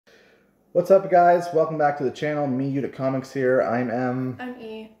What's up, guys? Welcome back to the channel. Me, Comics here. I'm M. I'm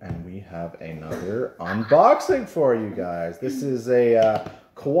E. And we have another unboxing for you guys. This is a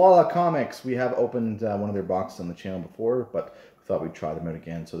Koala Comics. We have opened one of their boxes on the channel before, but we thought we'd try them out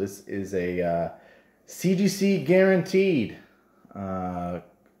again. So this is a CGC guaranteed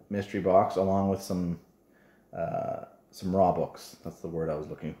mystery box, along with some raw books. That's the word I was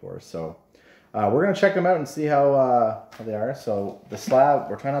looking for. So we're going to check them out and see how they are. So the slab,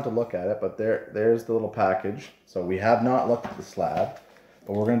 we're trying not to look at it, but there's the little package. So we have not looked at the slab,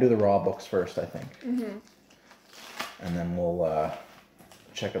 but we're going to do the raw books first, I think. Mm-hmm. And then we'll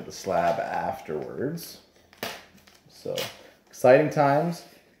check out the slab afterwards. So exciting times.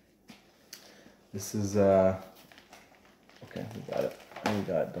 This is, okay, we got it. We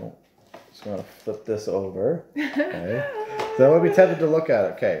got it. Just going to flip this over. Okay. So I would be tempted to look at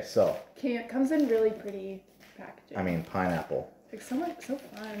it. Okay, so. Okay, it comes in really pretty packaging. I mean, pineapple. It's so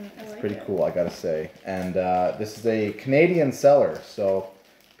fun. It's pretty cool, I gotta say. And this is a Canadian seller, so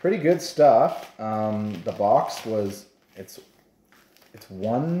pretty good stuff. The box was, it's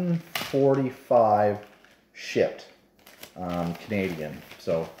 $145 shipped, Canadian.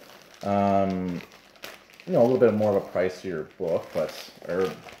 So, you know, a little bit more of a pricier book, but, or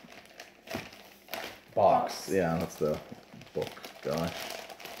box. Yeah, that's the book.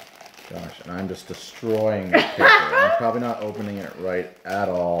 Gosh, and I'm just destroying the paper. I'm probably not opening it right at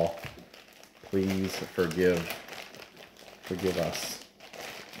all. Please forgive us.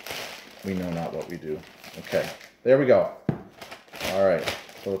 We know not what we do. Okay, there we go. All right,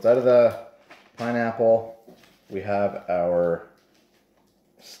 so it's out of the pineapple. We have our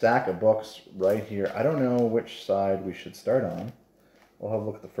stack of books right here. I don't know which side we should start on. We'll have a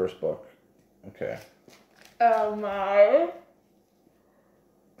look at the first book. Okay. Oh my.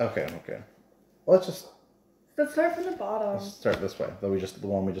 Okay. Well, let's start from the bottom. Let's start this way. The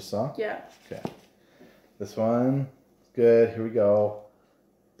one we just saw? Yeah. Okay. This one. Good. Here we go.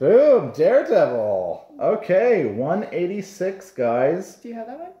 Boom! Daredevil! Okay, 186, guys. Do you have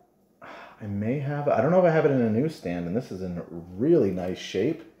that one? I may have it. I don't know if I have it in a newsstand, and this is in really nice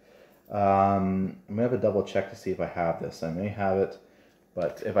shape. I'm going to have a double check to see if I have this. I may have it,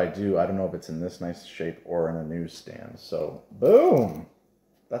 but if I do, I don't know if it's in this nice shape or in a newsstand. So, boom!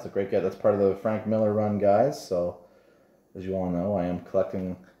 That's a great get. That's part of the Frank Miller run, guys. So, as you all know, I am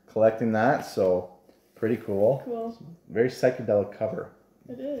collecting that. So, pretty cool. Cool. Very psychedelic cover.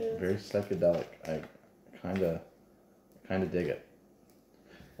 It is. Very psychedelic. I kind of dig it.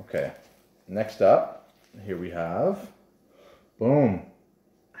 Okay. Next up, here we have, boom.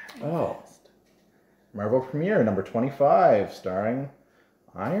 Oh, Marvel Premiere number 25, starring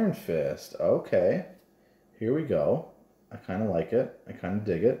Iron Fist. Okay. Here we go. I kind of like it. I kind of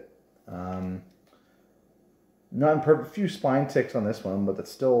dig it. Not a few spine ticks on this one, but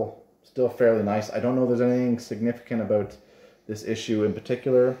it's still fairly nice. I don't know if there's anything significant about this issue in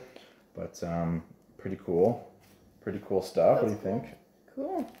particular, but pretty cool. Pretty cool stuff. What do you think?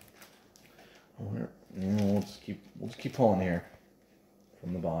 Cool. We'll just keep pulling here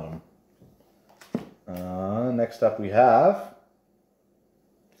from the bottom. Next up we have.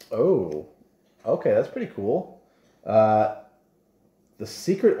 Oh, okay, that's pretty cool. The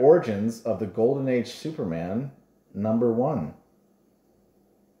Secret Origins of the Golden Age Superman, #1.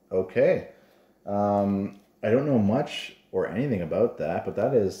 Okay. I don't know much or anything about that, but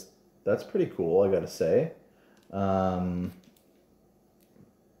that's pretty cool, I gotta say. And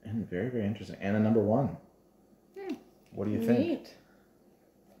very, very interesting. And a #1. What do you think?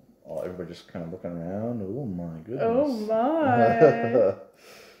 Oh, everybody just kind of looking around. Oh my goodness. Oh my.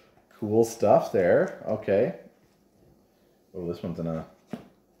 Cool stuff there. Okay. Oh, this one's in a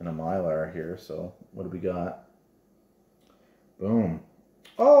Mylar here. So what do we got? Boom.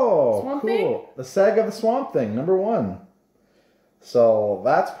 Oh, Swamp cool. Thing? The Saga of the Swamp Thing, #1. So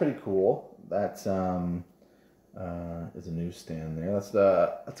that's pretty cool. That's is a newsstand there. That's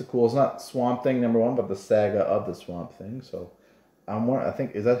a cool. It's not Swamp Thing #1, but the Saga of the Swamp Thing. So I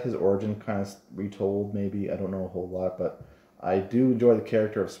think, is that his origin kind of retold? Maybe, I don't know a whole lot, but I do enjoy the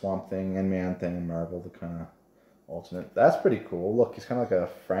character of Swamp Thing and Man Thing and Marvel, the kind of alternate. That's pretty cool. Look, he's kind of like a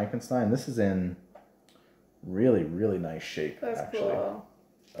Frankenstein. This is in really, really nice shape. That's actually cool.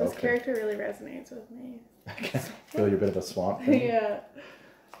 This character really resonates with me. Feel you're a bit of a Swamp Thing. Yeah.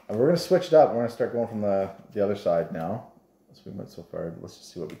 And we're gonna switch it up. We're gonna start going from the other side now. So we went so far. Let's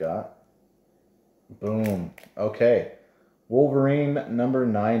just see what we got. Boom. Okay. Wolverine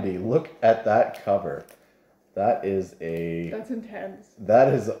 #90. Look at that cover. That's intense.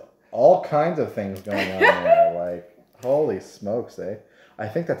 That is all kinds of things going on there. Like, holy smokes, eh? I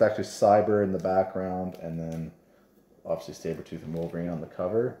think that's actually Cyber in the background, and then obviously Sabretooth and Wolverine on the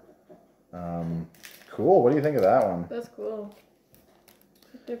cover. Cool. What do you think of that one? That's cool.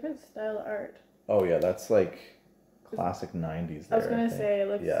 It's a different style of art. Oh yeah, that's like classic 90s there, I was gonna say, it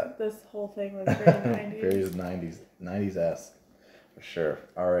looks, this whole thing looks very 90s. Very 90s-esque, for sure.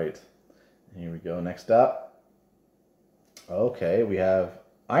 All right, here we go. Next up, okay, we have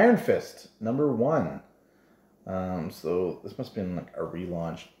Iron Fist #1. So this must have been like a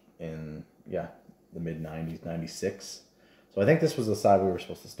relaunch in the mid 90s, 96. So I think this was the side we were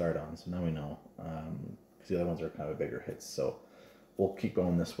supposed to start on. So now we know, because the other ones are kind of bigger hits. So we'll keep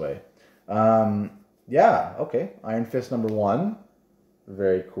going this way. Yeah, okay. Iron Fist #1.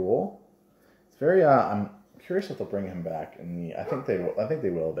 Very cool. It's very I'm curious if they'll bring him back in the I think they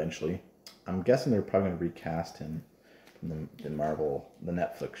will eventually. I'm guessing they're probably gonna recast him from the Marvel, the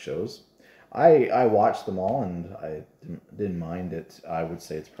Netflix shows. I watched them all and I didn't mind it. I would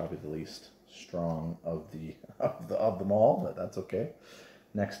say it's probably the least strong of them all, but that's okay.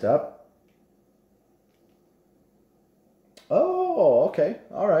 Next up. Oh, okay.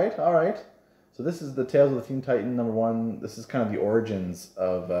 All right. So this is the Tales of the Teen Titan #1. This is kind of the origins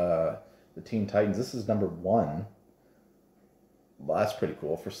of the Teen Titans. This is #1. Well, that's pretty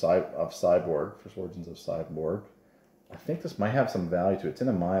cool for Cyborg, for Origins of Cyborg. I think this might have some value to it. It's in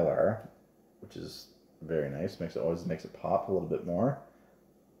a Mylar, which is very nice. Always makes it pop a little bit more.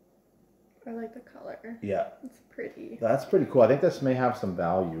 I like the color. Yeah. It's pretty. That's pretty cool. I think this may have some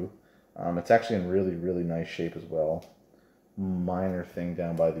value. It's actually in really, really nice shape as well. Minor thing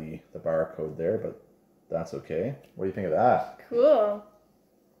down by the barcode there, but that's okay. What do you think of that? Cool.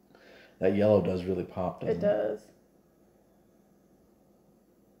 That yellow does really pop, doesn't it? It does.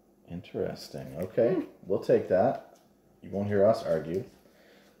 Interesting. Okay, we'll take that. You won't hear us argue.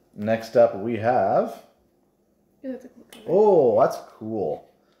 Next up, we have... Yeah, that's a cool color. Oh, that's cool.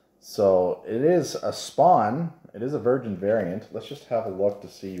 So, it is a Spawn. It is a Virgin variant. Let's just have a look to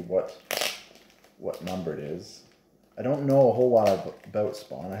see what number it is. I don't know a whole lot about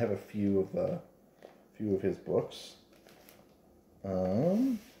Spawn. I have a few of his books.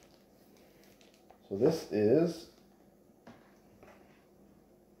 So this is...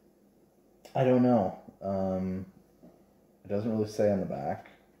 I don't know. It doesn't really say on the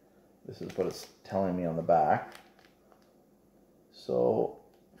back. This is what it's telling me on the back. So,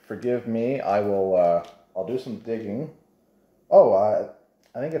 forgive me. I'll do some digging. Oh, I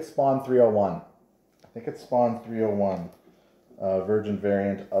think it's Spawn 301. Virgin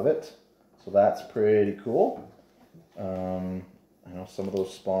variant of it. So that's pretty cool. I know some of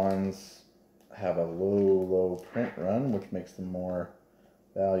those Spawns have a low print run, which makes them more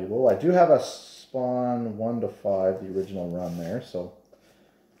valuable. I do have a Spawn 1 to 5, the original run there, so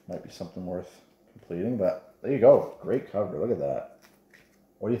might be something worth completing. But there you go. Great cover. Look at that.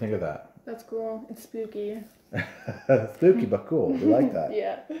 What do you think of that? That's cool. It's spooky. Spooky, but cool. We like that.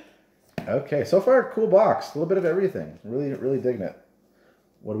 Yeah. Okay, so far, cool box. A little bit of everything. Really, really digging it.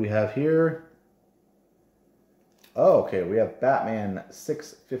 What do we have here? Oh, okay, we have Batman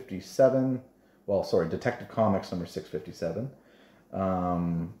 657. Well, sorry, Detective Comics number 657.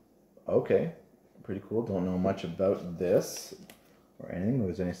 Okay, pretty cool. Don't know much about this or anything. If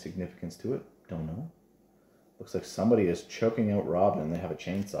there's any significance to it, don't know. Looks like somebody is choking out Robin. They have a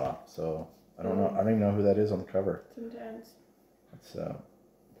chainsaw, so I don't know. I don't even know who that is on the cover. It's intense. It's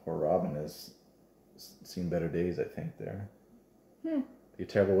poor Robin has seen better days, I think. There. Be a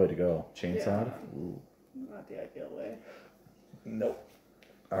terrible way to go. Chainsawed. Yeah. Ooh. Not the ideal way. Nope.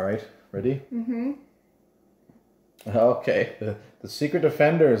 All right, ready? Mm-hmm. Okay, the Secret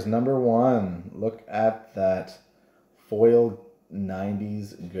Defenders #1. Look at that foil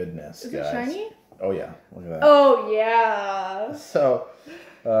 90s goodness, Is guys. it shiny? Oh yeah, look at that. Oh yeah. So,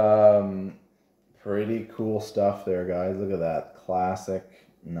 pretty cool stuff there, guys. Look at that classic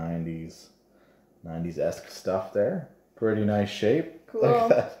 90s-esque stuff there. Pretty nice shape. Cool. Look at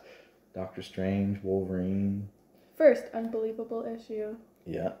that. Doctor Strange, Wolverine. First unbelievable issue.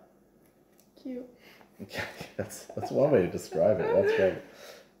 Yeah. Cute. that's one way to describe it. That's right.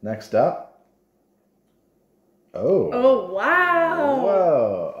 Next up. Oh. Oh wow.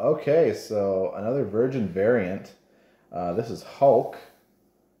 Whoa. Okay, so another Virgin variant. This is Hulk.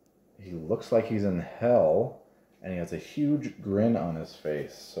 He looks like he's in hell, and he has a huge grin on his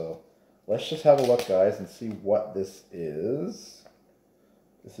face. So let's just have a look, guys, and see what this is.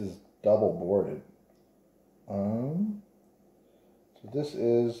 This is double boarded. So this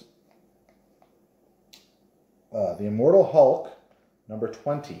is the Immortal Hulk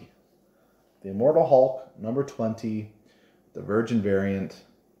 #20. The Immortal Hulk #20, the Virgin variant.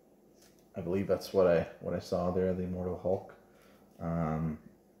 I believe that's what I saw there. The Immortal Hulk.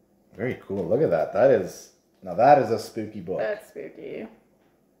 Very cool. Look at that. That is a spooky book. That's spooky.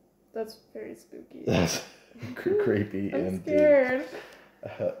 That's very spooky. That's creepy I'm indeed. scared.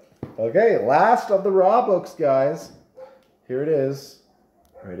 Okay, last of the raw books, guys. Here it is.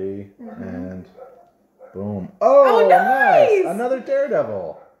 Ready? And boom. Oh, nice! Another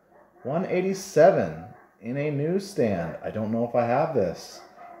Daredevil. 187 in a newsstand. I don't know if I have this.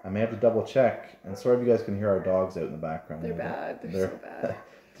 I may have to double check. And sorry if you guys can hear our dogs out in the background. They're bad. They're so bad.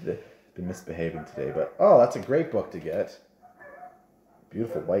 Been misbehaving today, but oh, that's a great book to get.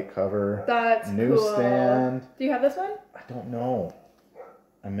 Beautiful white cover. That's newsstand. Cool. Do you have this one? I don't know.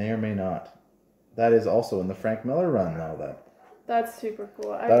 I may or may not. That is also in the Frank Miller run, though. That's super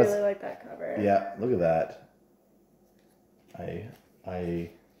cool. I really like that cover. Yeah, look at that. I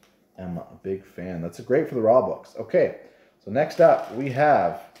am a big fan. That's great for the raw books. Okay, so next up we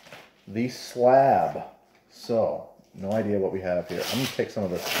have the slab. So, no idea what we have here. I'm going to take some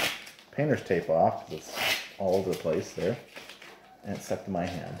of this painter's tape off because it's all over the place there. And it's stuck to my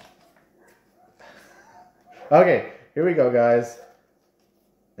hand. Okay, here we go, guys.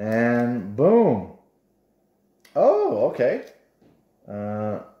 And boom. Oh, okay.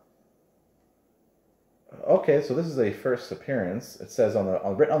 Okay, so this is a first appearance. It says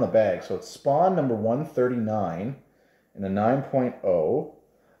written on the bag. So it's Spawn number 139 in a 9.0.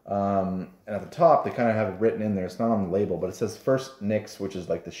 And at the top, they kind of have it written in there. It's not on the label, but it says First Nyx, which is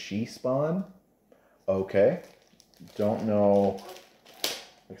like the she Spawn. Okay. Don't know.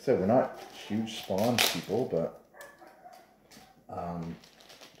 Like I said, we're not huge Spawn people, but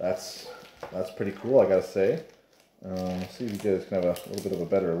that's pretty cool, I gotta say. Let's see if you guys can have a little bit of a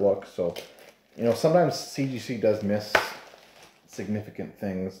better look. So, you know, sometimes CGC does miss significant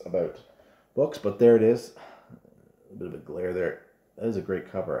things about books, but there it is. A bit of a glare there. That is a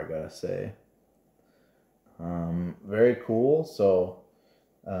great cover, I gotta say. Very cool. So,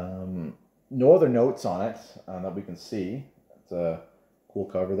 no other notes on it that we can see. It's a cool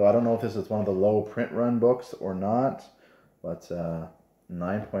cover, though. I don't know if this is one of the low print run books or not, but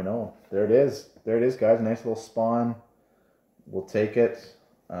 9.0. There it is. There it is, guys. Nice little Spawn. We'll take it.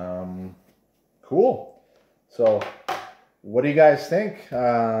 Cool. So, what do you guys think?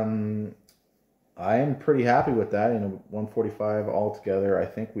 I am pretty happy with that. You know, 145 altogether. I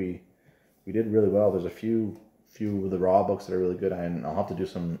think we did really well. There's a few of the raw books that are really good, and I'll have to do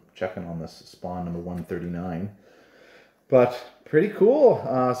some checking on this Spawn number 139. But pretty cool.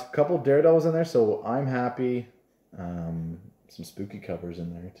 A couple of Daredevils in there, so I'm happy. Some spooky covers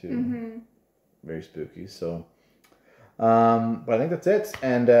in there too. Very spooky. So, but I think that's it.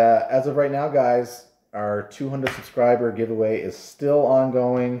 And as of right now, guys, our 200 subscriber giveaway is still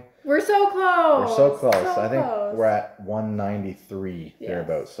ongoing. We're so close. We're so close. I think we're at 193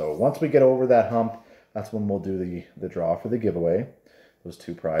 thereabouts. So once we get over that hump, that's when we'll do the draw for the giveaway. Those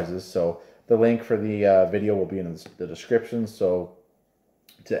two prizes. So the link for the video will be in the description. So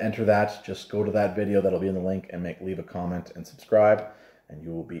to enter that, just go to that video that'll be in the link and leave a comment and subscribe, and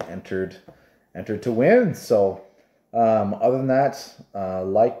you will be entered to win. So other than that,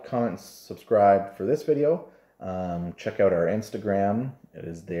 like, comment, subscribe for this video. Check out our Instagram. It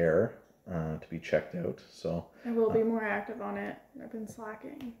is there to be checked out. So I will be more active on it. I've been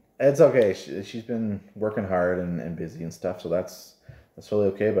slacking. It's okay. She's been working hard and busy and stuff, so that's totally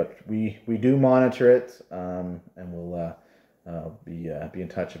okay. But we do monitor it, and we'll be in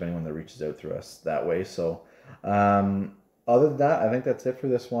touch if anyone that reaches out through us that way. So other than that, I think that's it for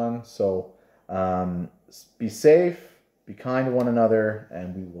this one. So be safe, be kind to one another,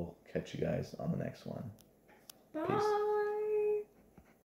 and we will catch you guys on the next one. Bye. Peace.